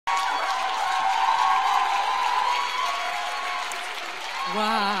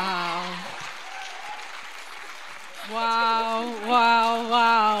Wow. Wow, wow,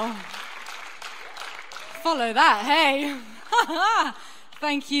 wow. Follow that, hey.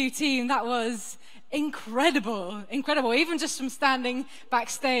 Thank you, team. That was incredible, incredible. Even just from standing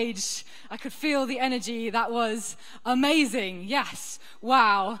backstage, I could feel the energy. That was amazing. Yes,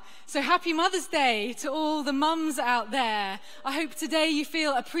 wow. So happy Mother's Day to all the mums out there. I hope today you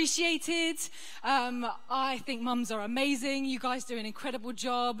feel appreciated. I think mums are amazing. You guys do an incredible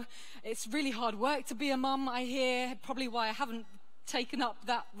job. It's really hard work to be a mum, I hear. Probably why I haven't taken up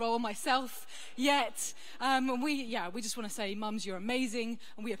that role myself yet. And we just want to say, mums, you're amazing,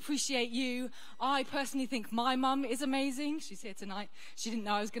 and we appreciate you. I personally think my mum is amazing. She's here tonight. She didn't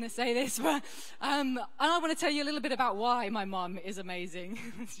know I was going to say this, but and I want to tell you a little bit about why my mum is amazing.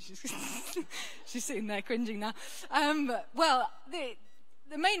 She's sitting there cringing now.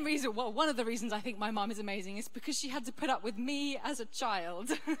 The main reason, one of the reasons I think my mum is amazing is because she had to put up with me as a child.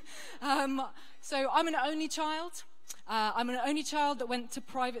 So I'm an only child. I'm an only child that went to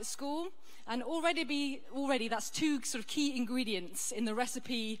private school, and already that's two sort of key ingredients in the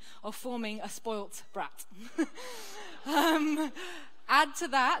recipe of forming a spoilt brat. Add to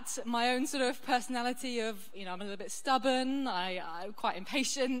that my own sort of personality of, I'm a little bit stubborn, I'm quite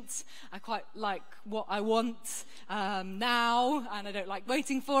impatient, I quite like what I want now, and I don't like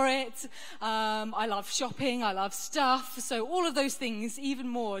waiting for it. I love shopping, I love stuff, so all of those things, even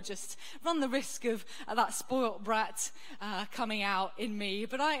more, just run the risk of that spoilt brat coming out in me.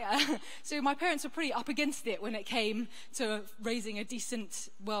 But so my parents were pretty up against it when it came to raising a decent,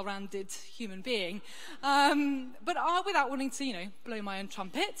 well-rounded human being. But without wanting to, blow my own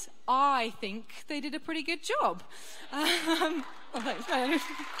trumpet, I think they did a pretty good job. Thanks.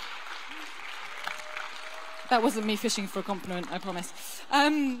 That wasn't me fishing for a compliment, I promise.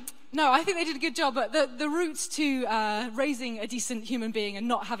 No, I think they did a good job, but the route to raising a decent human being and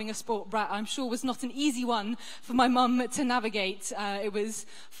not having a spoilt brat, I'm sure, was not an easy one for my mum to navigate. It was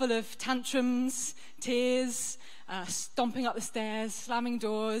full of tantrums, tears, stomping up the stairs, slamming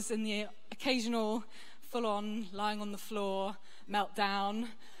doors, and the occasional full-on lying on the floor meltdown.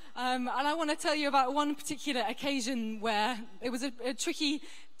 And I want to tell you about one particular occasion where it was a tricky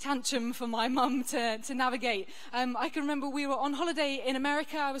tantrum for my mum to navigate. I can remember we were on holiday in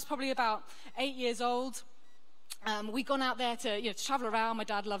America. I was probably about 8 years old. We'd gone out there to travel around. My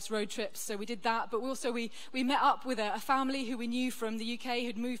dad loves road trips, so we did that. But we met up with a family who we knew from the UK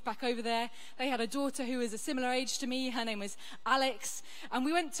who'd moved back over there. They had a daughter who was a similar age to me. Her name was Alex. And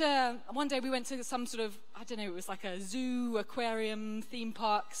one day we went to some sort of, I don't know, it was like a zoo, aquarium, theme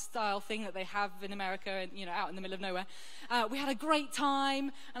park style thing that they have in America, and out in the middle of nowhere. We had a great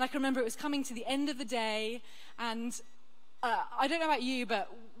time, and I can remember it was coming to the end of the day, and I don't know about you,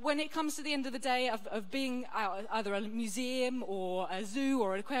 but when it comes to the end of the day of being out either a museum or a zoo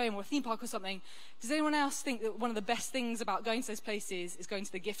or an aquarium or a theme park or something, does anyone else think that one of the best things about going to those places is going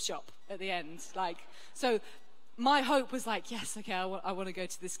to the gift shop at the end? So my hope was yes, okay, I want to go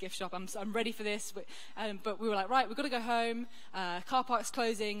to this gift shop. I'm ready for this. But we were like, right, we've got to go home. Car park's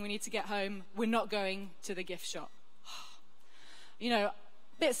closing. We need to get home. We're not going to the gift shop.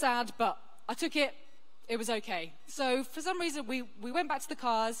 Bit sad, but I took it. It was okay. So for some reason, we went back to the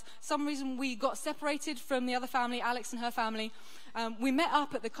cars. Some reason we got separated from the other family, Alex and her family. We met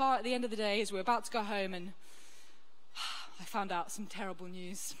up at the car at the end of the day as we were about to go home, and I found out some terrible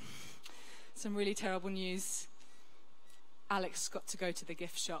news. Some really terrible news. Alex got to go to the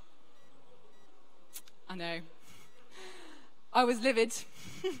gift shop. I know. I was livid.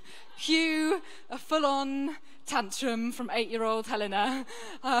 Cue a full-on tantrum from 8-year-old Helena.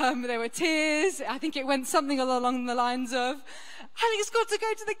 There were tears. I think it went something along the lines of, Alex got to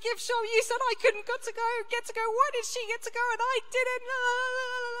go to the gift shop. You said I couldn't get to go. Why did she get to go and I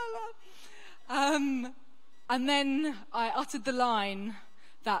didn't? And then I uttered the line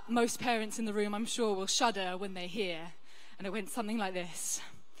that most parents in the room, I'm sure, will shudder when they hear. And it went something like this.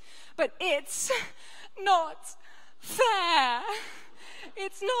 But it's not fair.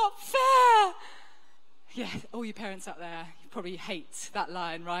 It's not fair. Yeah, all you parents out there, you probably hate that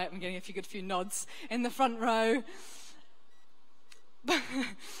line, right? I'm getting a few nods in the front row. But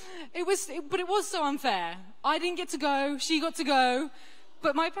it was so unfair. I didn't get to go, she got to go,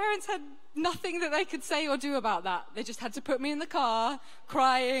 but my parents had nothing that they could say or do about that. They just had to put me in the car,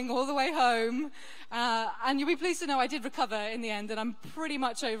 crying all the way home. And you'll be pleased to know I did recover in the end, and I'm pretty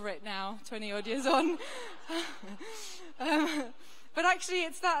much over it now, 20 odd years on. But actually,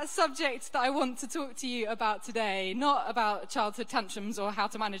 it's that subject that I want to talk to you about today, not about childhood tantrums or how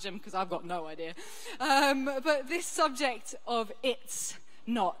to manage them, because I've got no idea. But this subject of it's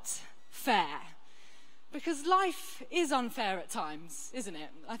not fair. Because life is unfair at times, isn't it?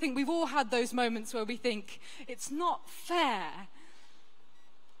 I think we've all had those moments where we think, it's not fair.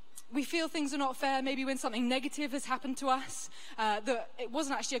 We feel things are not fair, maybe when something negative has happened to us, that it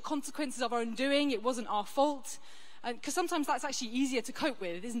wasn't actually a consequence of our own doing, it wasn't our fault. Because sometimes that's actually easier to cope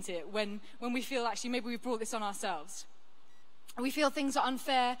with, isn't it? When we feel actually maybe we've brought this on ourselves. We feel things are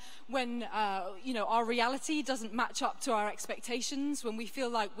unfair when, our reality doesn't match up to our expectations, when we feel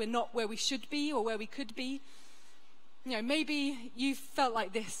like we're not where we should be or where we could be. Maybe you've felt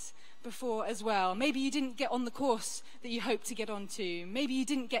like this before as well. Maybe you didn't get on the course that you hoped to get onto. Maybe you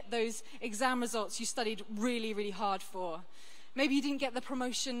didn't get those exam results you studied really, really hard for. Maybe you didn't get the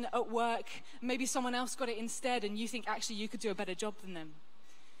promotion at work. Maybe someone else got it instead and you think actually you could do a better job than them.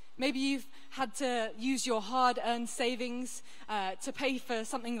 Maybe you've had to use your hard-earned savings to pay for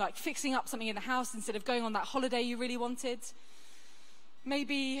something like fixing up something in the house instead of going on that holiday you really wanted.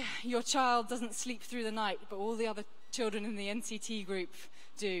 Maybe your child doesn't sleep through the night, but all the other children in the NCT group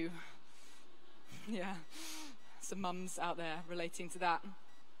do. Yeah, some mums out there relating to that.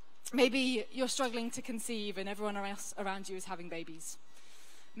 Maybe you're struggling to conceive and everyone else around you is having babies.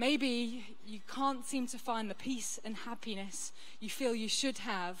 Maybe you can't seem to find the peace and happiness you feel you should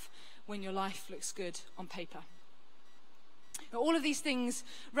have when your life looks good on paper. Now, all of these things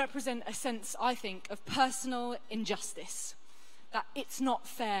represent a sense, I think, of personal injustice. That it's not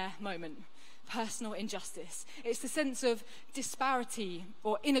fair moment. Personal injustice. It's the sense of disparity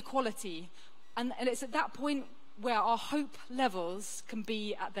or inequality. And it's at that point where our hope levels can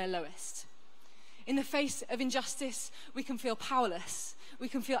be at their lowest. In the face of injustice, we can feel powerless. We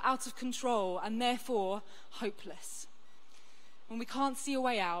can feel out of control and therefore hopeless. When we can't see a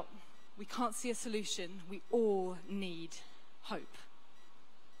way out, we can't see a solution, we all need hope.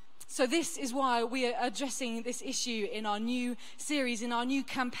 So this is why we are addressing this issue in our new series, in our new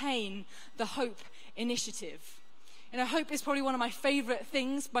campaign, the Hope Initiative. Hope is probably one of my favorite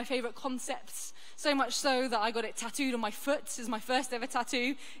things, my favorite concepts, so much so that I got it tattooed on my foot as my first ever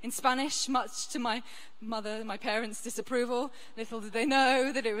tattoo in Spanish, much to my parents' disapproval. Little did they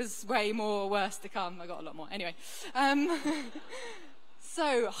know that it was way more worse to come. I got a lot more. Anyway.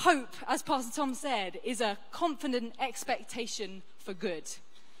 So hope, as Pastor Tom said, is a confident expectation for good.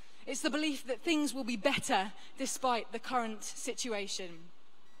 It's the belief that things will be better despite the current situation.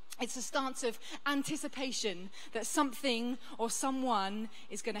 It's a stance of anticipation that something or someone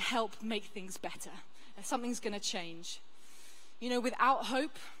is going to help make things better. That something's going to change. Without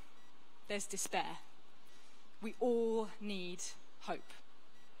hope, there's despair. We all need hope.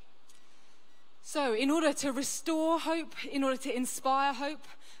 So, in order to restore hope, in order to inspire hope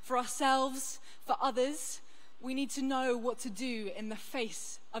for ourselves, for others, we need to know what to do in the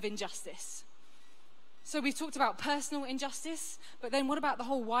face of injustice. So we've talked about personal injustice, but then what about the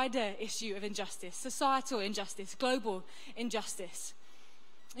whole wider issue of injustice, societal injustice, global injustice?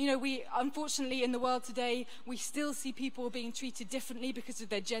 We unfortunately in the world today, we still see people being treated differently because of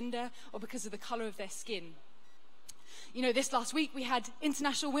their gender or because of the color of their skin. This last week we had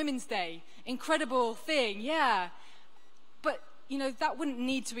International Women's Day. Incredible thing, yeah. But, that wouldn't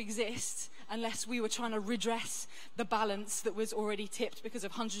need to exist unless we were trying to redress the balance that was already tipped because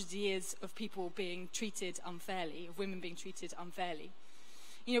of hundreds of years of people being treated unfairly, of women being treated unfairly.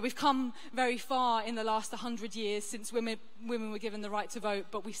 We've come very far in the last 100 years since women were given the right to vote,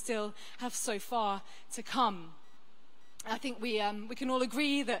 but we still have so far to come. I think we can all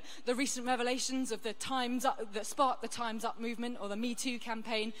agree that the recent revelations of the Time's Up, that sparked the Time's Up movement or the Me Too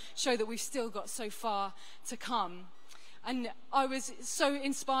campaign show that we've still got so far to come. And I was so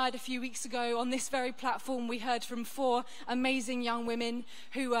inspired a few weeks ago on this very platform. We heard from 4 amazing young women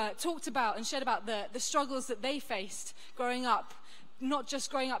who talked about and shared about the struggles that they faced growing up. Not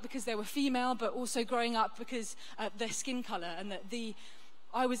just growing up because they were female, but also growing up because of their skin color. And that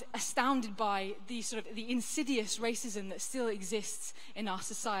I was astounded by the insidious racism that still exists in our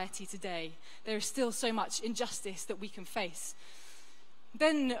society today. There is still so much injustice that we can face.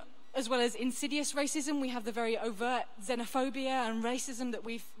 Then, as well as insidious racism, we have the very overt xenophobia and racism that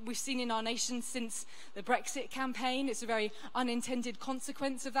we've seen in our nation since the Brexit campaign. It's a very unintended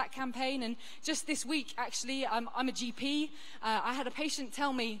consequence of that campaign. And just this week, actually, I'm a GP. I had a patient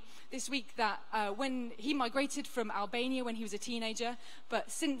tell me this week that when he migrated from Albania when he was a teenager, but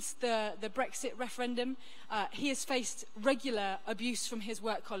since the Brexit referendum, he has faced regular abuse from his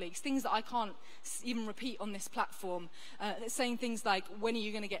work colleagues, things that I can't even repeat on this platform, saying things like, when are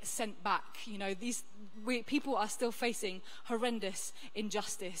you going to get sent back? People are still facing horrendous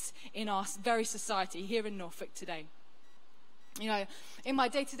injustice in our very society here in Norfolk today. You know, in my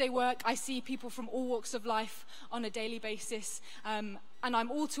day-to-day work, I see people from all walks of life on a daily basis, and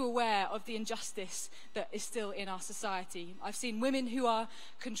I'm all too aware of the injustice that is still in our society. I've seen women who are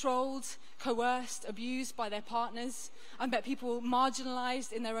controlled, coerced, abused by their partners. I've met people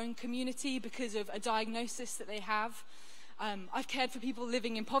marginalized in their own community because of a diagnosis that they have. I've cared for people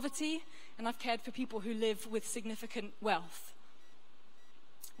living in poverty, and I've cared for people who live with significant wealth.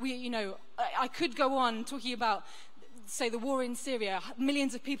 I could go on talking about, say, the war in Syria,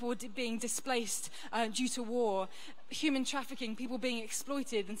 millions of people being displaced due to war, human trafficking, people being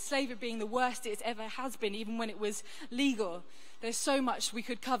exploited, and slavery being the worst it ever has been, even when it was legal. There's so much we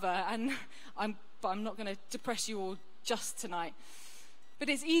could cover, and I'm not going to depress you all just tonight. But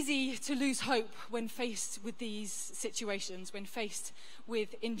it's easy to lose hope when faced with these situations, when faced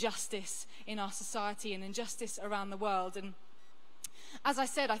with injustice in our society and injustice around the world. And as I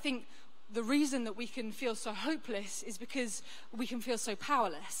said, I think the reason that we can feel so hopeless is because we can feel so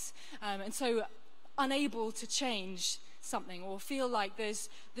powerless and so unable to change something, or feel like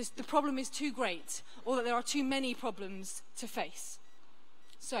the problem is too great, or that there are too many problems to face.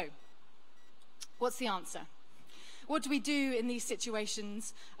 So, what's the answer? What do we do in these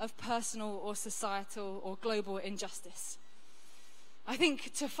situations of personal or societal or global injustice? I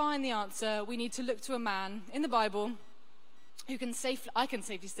think to find the answer, we need to look to a man in the Bible who I can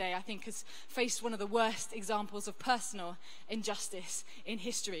safely say, I think, has faced one of the worst examples of personal injustice in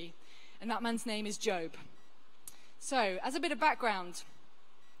history. And that man's name is Job. So, as a bit of background,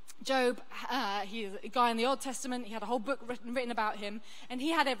 Job, he is a guy in the Old Testament. He had a whole book written about him, and he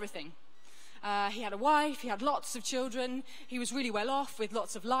had everything. He had a wife, he had lots of children, he was really well off with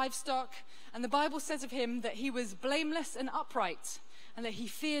lots of livestock. And the Bible says of him that he was blameless and upright, and that he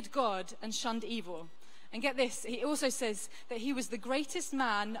feared God and shunned evil. And get this, he also says that he was the greatest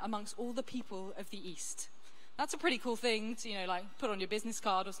man amongst all the people of the East. That's a pretty cool thing to, like, put on your business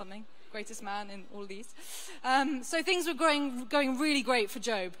card or something. Greatest man in all the East. So things were going really great for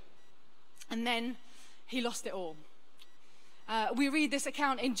Job. And then he lost it all. We read this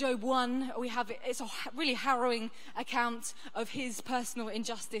account in Job 1. It's a really harrowing account of his personal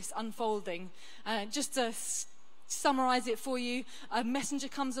injustice unfolding. Just to summarize it for you, a messenger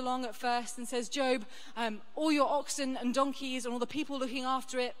comes along at first and says, Job, all your oxen and donkeys and all the people looking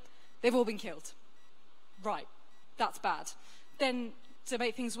after it, they've all been killed. Right, that's bad. Then, to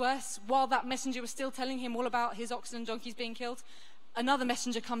make things worse, while that messenger was still telling him all about his oxen and donkeys being killed, another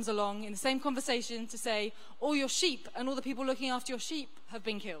messenger comes along in the same conversation to say, all your sheep and all the people looking after your sheep have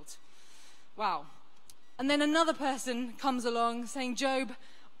been killed. Wow. And then another person comes along saying, Job,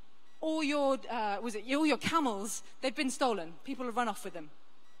 all your camels, they've been stolen. People have run off with them.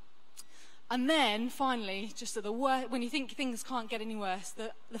 And then, finally, just at the when you think things can't get any worse,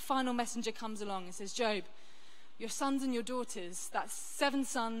 the final messenger comes along and says, Job, your sons and your daughters, that's 7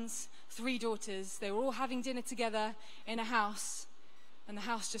 sons, 3 daughters, they were all having dinner together in a house, and the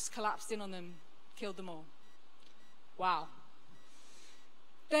house just collapsed in on them, killed them all. Wow.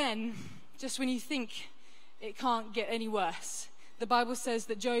 Then, just when you think it can't get any worse, the Bible says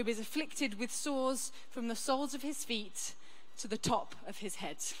that Job is afflicted with sores from the soles of his feet to the top of his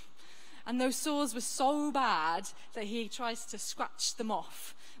head. And those sores were so bad that he tries to scratch them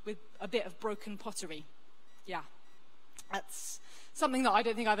off with a bit of broken pottery. Yeah, that's something that I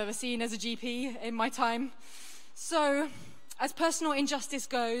don't think I've ever seen as a GP in my time. So, as personal injustice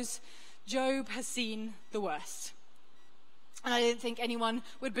goes, Job has seen the worst. And I don't think anyone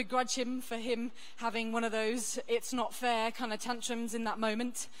would begrudge him for him having one of those it's not fair kind of tantrums in that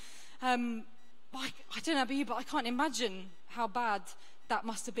moment. I don't know about you, but I can't imagine how bad that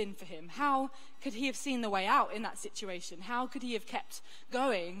must have been for him. How could he have seen the way out in that situation? How could he have kept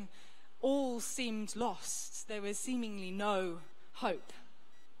going? All seemed lost. There was seemingly no hope.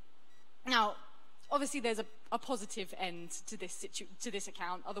 Now, obviously there's a positive end to this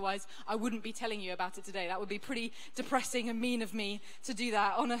account. Otherwise, I wouldn't be telling you about it today. That would be pretty depressing and mean of me to do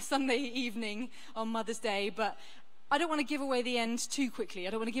that on a Sunday evening on Mother's Day. But I don't want to give away the end too quickly.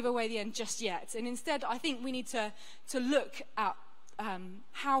 I don't want to give away the end just yet. And instead, I think we need to look at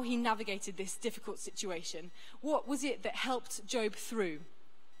how he navigated this difficult situation. What was it that helped Job through?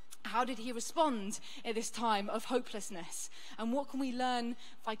 How did he respond at this time of hopelessness? And what can we learn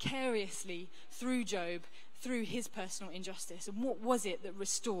vicariously through Job, through his personal injustice? And what was it that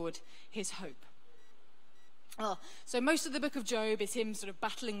restored his hope? Well, so most of the book of Job is him sort of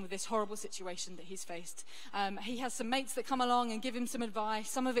battling with this horrible situation that he's faced. He has some mates that come along and give him some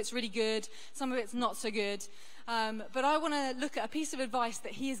advice. Some of it's really good, some of it's not so good. But I want to look at a piece of advice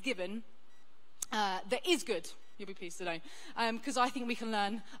that he has given that is good. You'll be pleased to know, because I think we can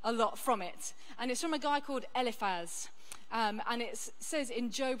learn a lot from it. And it's from a guy called Eliphaz. And it says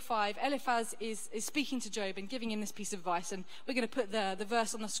in Job 5, Eliphaz is speaking to Job and giving him this piece of advice. And we're going to put the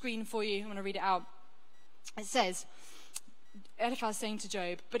verse on the screen for you. I'm going to read it out. It says, Eliphaz saying to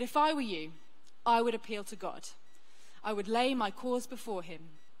Job, "But if I were you, I would appeal to God. I would lay my cause before him.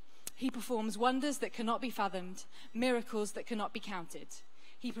 He performs wonders that cannot be fathomed, miracles that cannot be counted.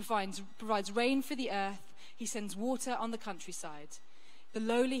 He provides rain for the earth. He sends water on the countryside. The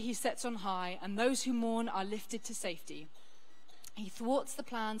lowly he sets on high, and those who mourn are lifted to safety. He thwarts the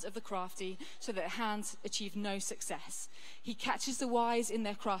plans of the crafty so that their hands achieve no success. He catches the wise in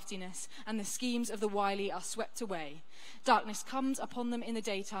their craftiness, and the schemes of the wily are swept away. Darkness comes upon them in the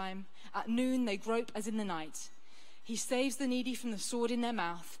daytime. At noon they grope as in the night. He saves the needy from the sword in their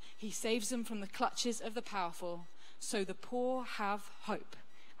mouth. He saves them from the clutches of the powerful. So the poor have hope,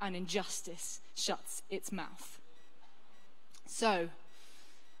 and injustice shuts its mouth." So,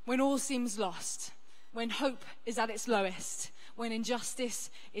 when all seems lost, when hope is at its lowest, when injustice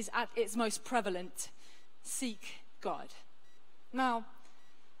is at its most prevalent, seek God. Now,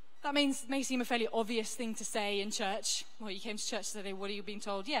 that may seem a fairly obvious thing to say in church. Well, you came to church today, what are you being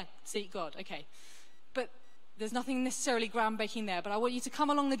told? Yeah, seek God, okay. But there's nothing necessarily groundbreaking there, but I want you to come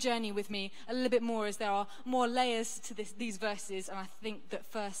along the journey with me a little bit more, as there are more layers to these verses, and I think that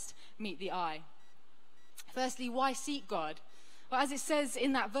first meet the eye. Firstly, why seek God? Well, as it says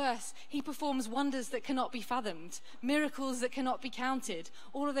in that verse, he performs wonders that cannot be fathomed, miracles that cannot be counted.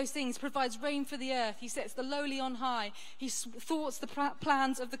 All of those things. Provides rain for the earth. He sets the lowly on high. He thwarts the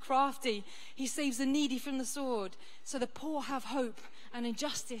plans of the crafty. He saves the needy from the sword. So the poor have hope, and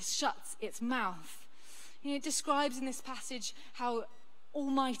injustice shuts its mouth. You know, it describes in this passage how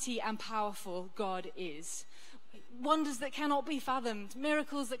almighty and powerful God is. Wonders that cannot be fathomed,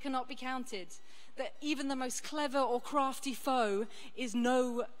 miracles that cannot be counted. That even the most clever or crafty foe is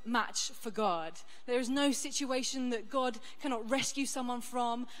no match for God. There is no situation that God cannot rescue someone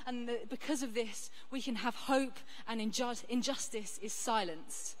from, and that because of this, we can have hope, and injustice is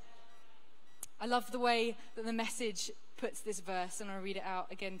silenced. I love the way that the Message puts this verse, and I'll read it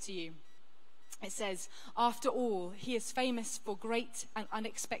out again to you. It says, "After all, he is famous for great and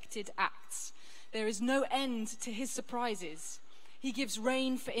unexpected acts. There is no end to his surprises. He gives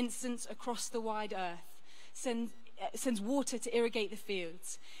rain, for instance, across the wide earth, sends water to irrigate the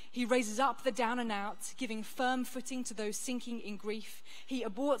fields. He raises up the down and out, giving firm footing to those sinking in grief. He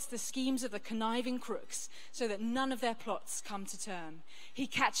aborts the schemes of the conniving crooks, so that none of their plots come to term. He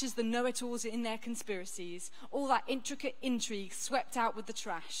catches the know-it-alls in their conspiracies, all that intricate intrigue swept out with the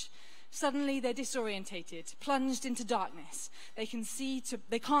trash. Suddenly they're disorientated, plunged into darkness. They can't see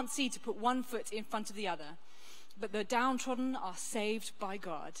to put one foot in front of the other. But the downtrodden are saved by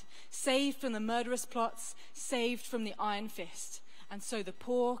God, saved from the murderous plots, saved from the iron fist. And so the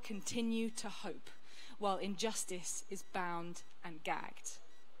poor continue to hope, while injustice is bound and gagged."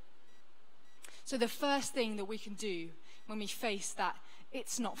 So the first thing that we can do when we face that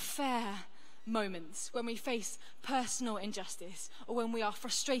it's not fair moments, when we face personal injustice, or when we are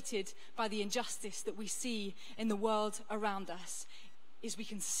frustrated by the injustice that we see in the world around us, is we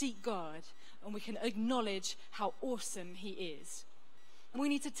can seek God, and we can acknowledge how awesome he is. And we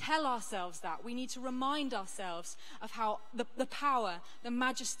need to tell ourselves that. We need to remind ourselves of how the power, the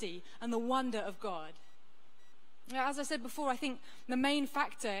majesty, and the wonder of God. Now, as I said before, I think the main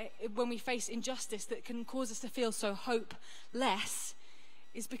factor when we face injustice that can cause us to feel so hopeless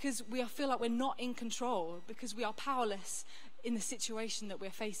is because we feel like we're not in control, because we are powerless in the situation that we're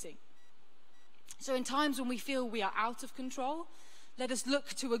facing. So in times when we feel we are out of control, let us look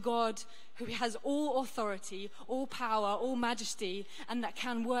to a God who has all authority, all power, all majesty, and that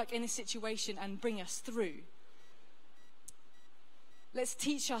can work in this situation and bring us through. Let's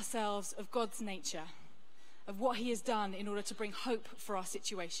teach ourselves of God's nature, of what he has done in order to bring hope for our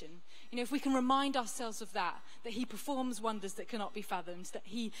situation. You know, if we can remind ourselves of that he performs wonders that cannot be fathomed, that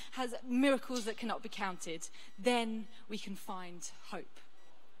he has miracles that cannot be counted, then we can find hope.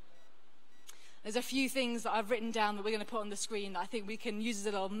 There's a few things that I've written down that we're going to put on the screen that I think we can use as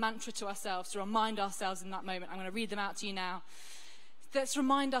a little mantra to ourselves to remind ourselves in that moment. I'm going to read them out to you now. Let's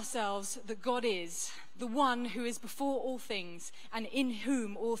remind ourselves that God is the one who is before all things and in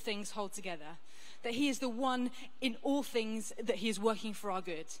whom all things hold together. That he is the one in all things that he is working for our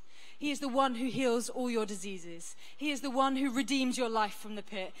good. He is the one who heals all your diseases. He is the one who redeems your life from the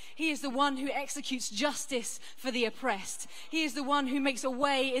pit. He is the one who executes justice for the oppressed. He is the one who makes a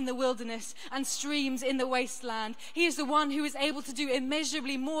way in the wilderness and streams in the wasteland. He is the one who is able to do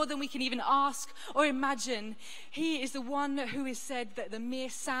immeasurably more than we can even ask or imagine. He is the one who has said that the mere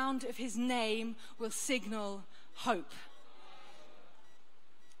sound of his name will signal hope.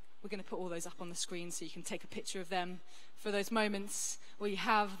 We're going to put all those up on the screen so you can take a picture of them. For those moments where you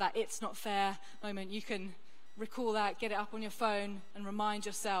have that "it's not fair" moment, you can recall that, get it up on your phone, and remind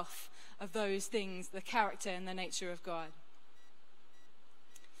yourself of those things, the character and the nature of God.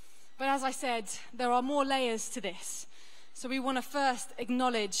 But as I said, there are more layers to this. So we want to first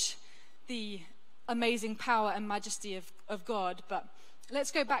acknowledge the amazing power and majesty of God. But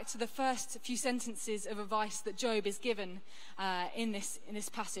let's go back to the first few sentences of advice that Job is given in this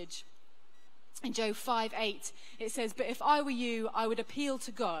passage. In Job 5:8, it says, "But if I were you, I would appeal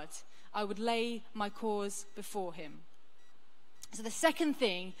to God. I would lay my cause before him." So the second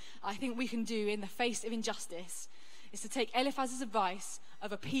thing I think we can do in the face of injustice is to take Eliphaz's advice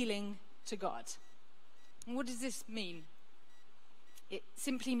of appealing to God. And what does this mean? It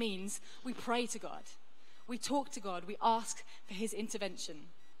simply means we pray to God. We talk to God. We ask for his intervention.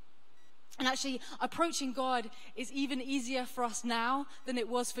 And actually, approaching God is even easier for us now than it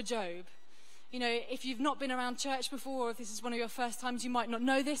was for Job. You know, if you've not been around church before, or if this is one of your first times, you might not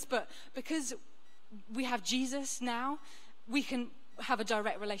know this, but because we have Jesus now, we can have a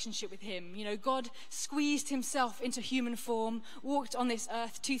direct relationship with him. You know, God squeezed himself into human form, walked on this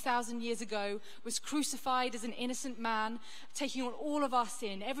earth 2,000 years ago, was crucified as an innocent man, taking on all of our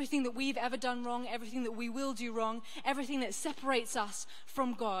sin, everything that we've ever done wrong, everything that we will do wrong, everything that separates us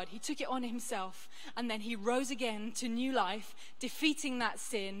from God. He took it on himself, and then he rose again to new life, defeating that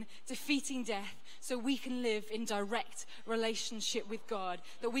sin, defeating death, so we can live in direct relationship with God,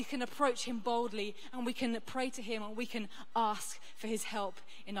 that we can approach him boldly, and we can pray to him, and we can ask for his help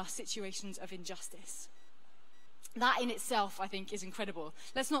in our situations of injustice. That in itself, I think, is incredible.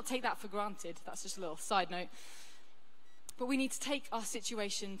 Let's not take that for granted. That's just a little side note. But we need to take our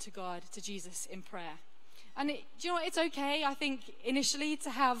situation to God, to Jesus in prayer. And do you know what? It's okay, I think, initially to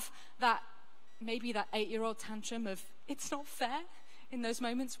have that, maybe that 8-year-old tantrum of, it's not fair in those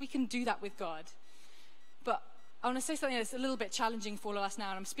moments. We can do that with God. But I want to say something that's a little bit challenging for all of us now,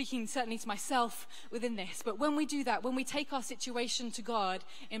 and I'm speaking certainly to myself within this. But when we do that, when we take our situation to God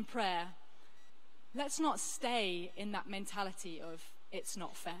in prayer, let's not stay in that mentality of, it's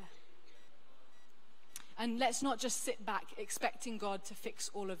not fair. And let's not just sit back expecting God to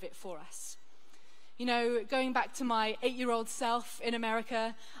fix all of it for us. You know, going back to my 8-year-old self in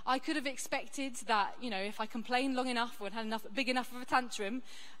America, I could have expected that, you know, if I complained long enough or had big enough of a tantrum,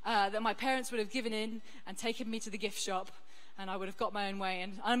 that my parents would have given in and taken me to the gift shop, and I would have got my own way.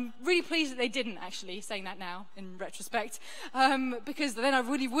 And I'm really pleased that they didn't, actually, saying that now in retrospect, because then I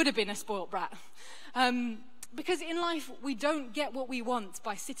really would have been a spoilt brat. Because in life, we don't get what we want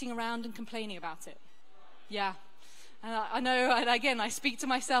by sitting around and complaining about it. Yeah. And I know, and again, I speak to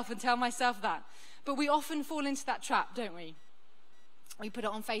myself and tell myself that. But we often fall into that trap, don't we? We put it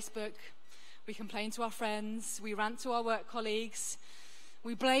on Facebook, we complain to our friends, we rant to our work colleagues,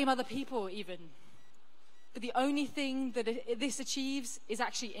 we blame other people even. But the only thing that this achieves is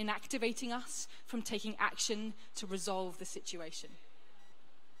actually inactivating us from taking action to resolve the situation.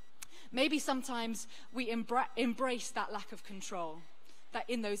 Maybe sometimes we embrace that lack of control, that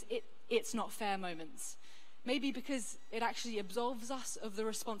in those it's not fair moments. Maybe because it actually absolves us of the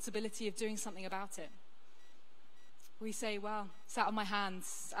responsibility of doing something about it. We say, well, it's out of my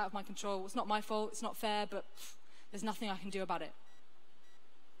hands, it's out of my control, it's not my fault, it's not fair, but there's nothing I can do about it.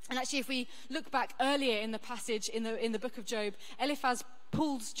 And actually, if we look back earlier in the passage in the book of Job, Eliphaz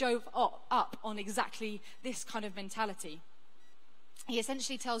pulls Job up on exactly this kind of mentality. He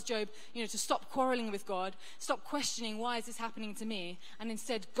essentially tells Job, you know, to stop quarreling with God, stop questioning, why is this happening to me, and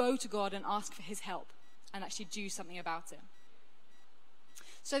instead go to God and ask for his help and actually do something about it.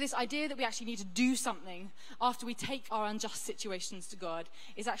 So this idea that we actually need to do something after we take our unjust situations to God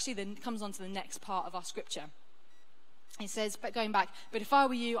is actually comes on to the next part of our scripture. It says, but going back, but if I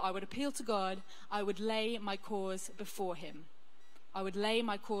were you, I would appeal to God, I would lay my cause before him. I would lay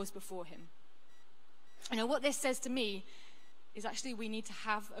my cause before him. You know, what this says to me is actually we need to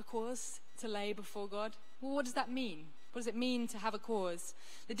have a cause to lay before God. Well, what does that mean? What does it mean to have a cause?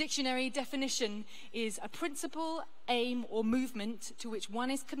 The dictionary definition is a principle, aim, or movement to which one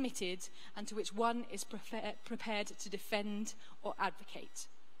is committed and to which one is prepared to defend or advocate.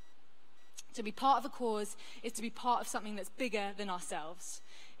 To be part of a cause is to be part of something that's bigger than ourselves.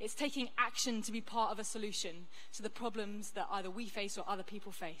 It's taking action to be part of a solution to the problems that either we face or other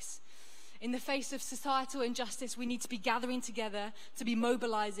people face. In the face of societal injustice, we need to be gathering together, to be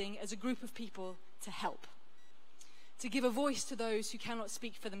mobilizing as a group of people to help. To give a voice to those who cannot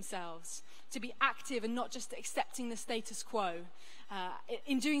speak for themselves, to be active and not just accepting the status quo.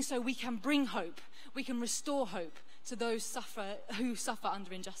 In doing so, we can bring hope, we can restore hope to those who suffer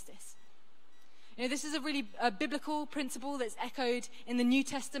under injustice. You know, this is a really biblical principle that's echoed in the New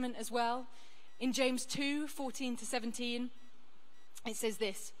Testament as well. In James 2:14-17, it says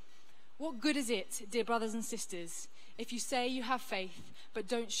this: "What good is it, dear brothers and sisters, if you say you have faith but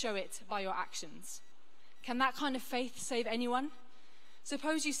don't show it by your actions? Can that kind of faith save anyone?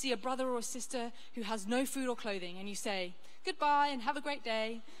 Suppose you see a brother or a sister who has no food or clothing, and you say, 'Goodbye and have a great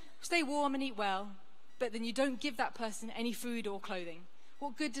day, stay warm and eat well,' but then you don't give that person any food or clothing.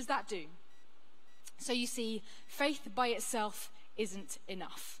 What good does that do?" So you see, faith by itself isn't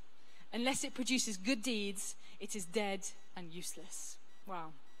enough. Unless it produces good deeds, it is dead and useless.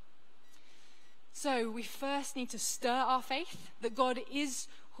 Wow. So we first need to stir our faith that God is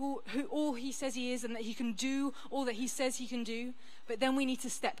who all he says he is, and that he can do all that he says he can do. But then we need to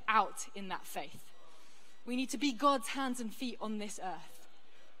step out in that faith. We need to be God's hands and feet on this earth.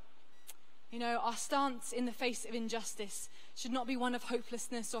 You know, our stance in the face of injustice should not be one of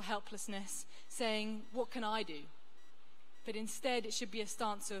hopelessness or helplessness, saying, "What can I do?" But instead it should be a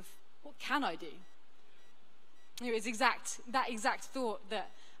stance of, "What can I do?" It was that exact thought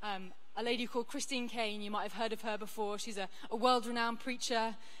that a lady called Christine Caine, you might have heard of her before. She's a world-renowned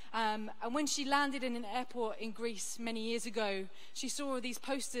preacher. And when she landed in an airport in Greece many years ago, she saw these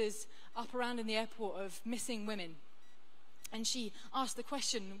posters up around in the airport of missing women. And she asked the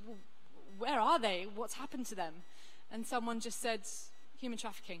question, "Where are they? What's happened to them?" And someone just said, "Human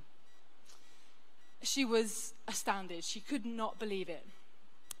trafficking." She was astounded. She could not believe it.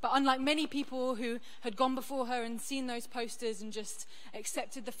 But unlike many people who had gone before her and seen those posters and just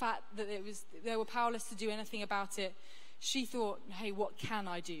accepted the fact that they were powerless to do anything about it, she thought, "Hey, what can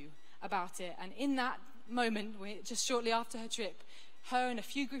I do about it?" And in that moment, just shortly after her trip, her and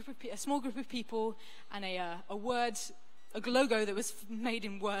a small group of people and a logo that was made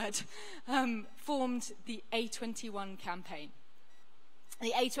in Word formed the A21 campaign.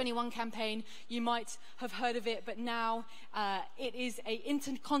 The A21 campaign, you might have heard of it, but now it is an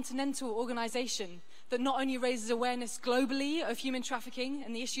intercontinental organization that not only raises awareness globally of human trafficking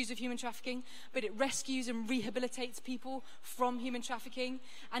and the issues of human trafficking, but it rescues and rehabilitates people from human trafficking.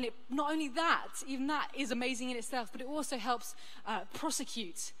 And it not only that, even that is amazing in itself, but it also helps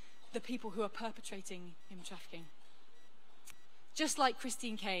prosecute the people who are perpetrating human trafficking. Just like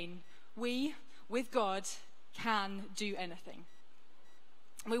Christine Caine, we, with God, can do anything.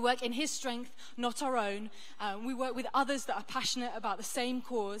 We work in his strength, not our own. We work with others that are passionate about the same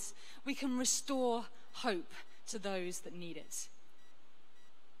cause. We can restore hope to those that need it.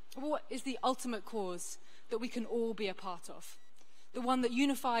 What is the ultimate cause that we can all be a part of? The one that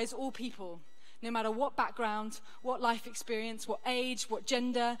unifies all people, no matter what background, what life experience, what age, what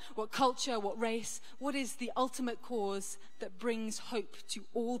gender, what culture, what race. What is the ultimate cause that brings hope to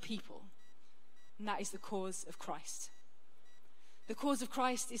all people? And that is the cause of Christ. The cause of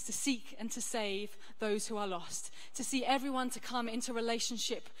Christ is to seek and to save those who are lost, to see everyone to come into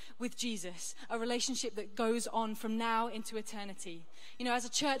relationship with Jesus, a relationship that goes on from now into eternity. You know, as a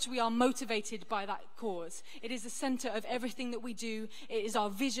church, we are motivated by that cause. It is the center of everything that we do. It is our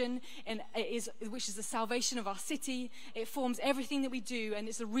vision, and which is the salvation of our city. It forms everything that we do, and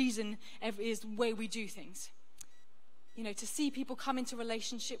it's the reason, is the way we do things. You know, to see people come into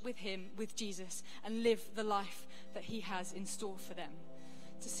relationship with him, with Jesus, and live the life that he has in store for them.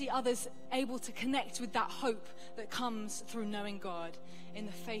 To see others able to connect with that hope that comes through knowing God in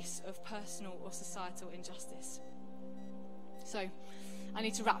the face of personal or societal injustice. So, I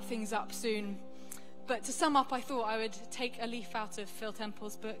need to wrap things up soon. But to sum up, I thought I would take a leaf out of Phil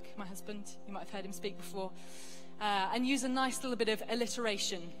Temple's book, my husband, you might have heard him speak before, and use a nice little bit of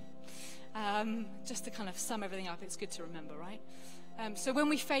alliteration. Just to kind of sum everything up. It's good to remember, right? So when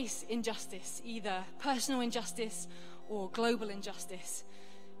we face injustice, either personal injustice or global injustice,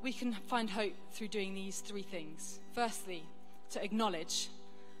 we can find hope through doing these three things. Firstly, to acknowledge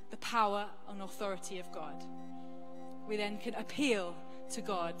the power and authority of God. We then can appeal to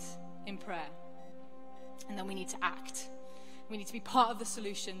God in prayer. And then we need to act. We need to be part of the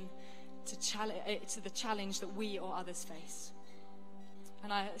solution to the challenge that we or others face.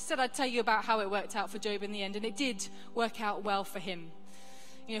 And I said I'd tell you about how it worked out for Job in the end, and it did work out well for him.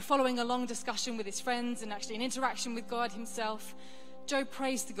 You know, following a long discussion with his friends and actually an interaction with God himself, Job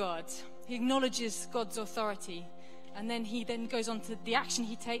prays to God. He acknowledges God's authority, and then he goes on to the action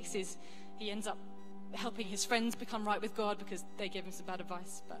he takes is he ends up helping his friends become right with God because they gave him some bad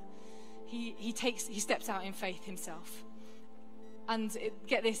advice, but he steps out in faith himself. And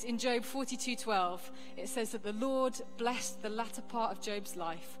get this, in Job 42:12, it says that the Lord blessed the latter part of Job's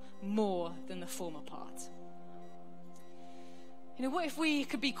life more than the former part. What if we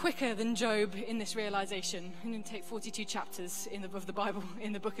could be quicker than Job in this realization? It didn't take 42 chapters of the Bible,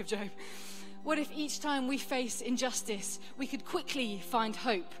 in the book of Job. What if each time we face injustice, we could quickly find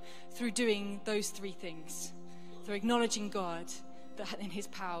hope through doing those three things? Through acknowledging God in his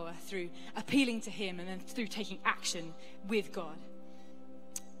power, through appealing to him, and then through taking action with God.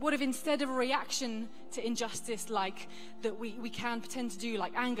 What if instead of a reaction to injustice like that we can pretend to do,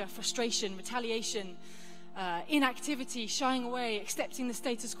 like anger, frustration, retaliation, inactivity, shying away, accepting the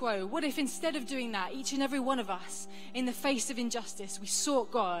status quo, what if instead of doing that, each and every one of us, in the face of injustice, we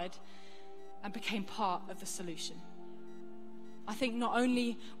sought God and became part of the solution? I think not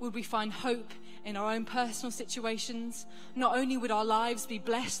only would we find hope in our own personal situations, not only would our lives be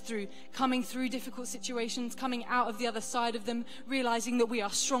blessed through coming through difficult situations, coming out of the other side of them, realizing that we are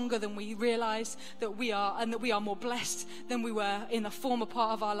stronger than we realize that we are, and that we are more blessed than we were in the former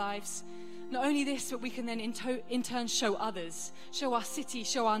part of our lives. Not only this, but we can then in turn show others, show our city,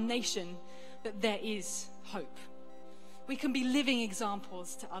 show our nation that there is hope. We can be living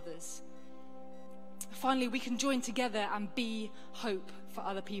examples to others. Finally, we can join together and be hope for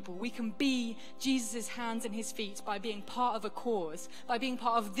other people. We can be Jesus' hands and his feet by being part of a cause, by being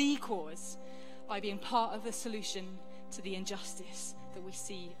part of the cause, by being part of the solution to the injustice that we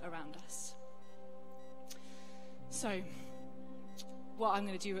see around us. So, what I'm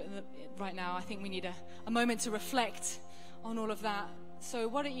going to do right now, I think we need a moment to reflect on all of that. So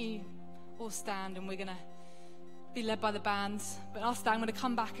why don't you all stand, and we're going to be led by the bands. But after that, I'm going to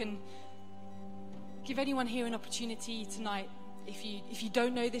come back and give anyone here an opportunity tonight. If you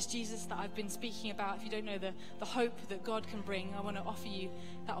don't know this Jesus that I've been speaking about, if you don't know the hope that God can bring, I want to offer you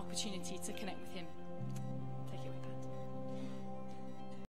that opportunity to connect with him.